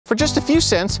For just a few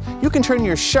cents, you can turn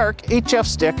your Shark HF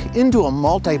stick into a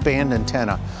multi-band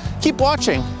antenna. Keep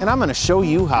watching, and I'm going to show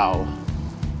you how.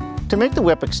 To make the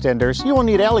whip extenders, you will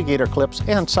need alligator clips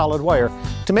and solid wire.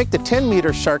 To make the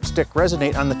 10-meter Shark stick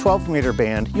resonate on the 12-meter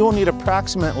band, you will need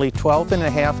approximately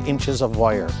 12.5 inches of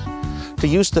wire. To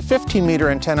use the 15-meter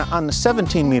antenna on the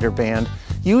 17-meter band,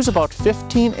 use about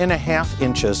 15.5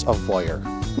 inches of wire.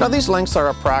 Now these lengths are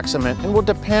approximate and will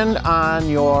depend on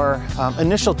your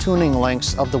initial tuning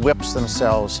lengths of the whips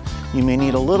themselves. You may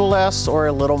need a little less or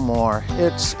a little more.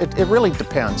 It really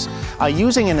depends.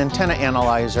 Using an antenna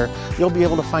analyzer, you'll be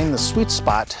able to find the sweet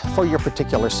spot for your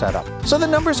particular setup. So the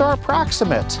numbers are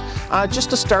approximate,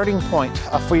 just a starting point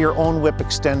for your own whip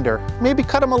extender. Maybe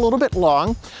cut them a little bit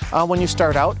long when you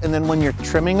start out, and then when you're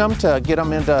trimming them to get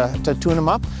them to tune them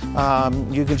up,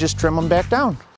 you can just trim them back down.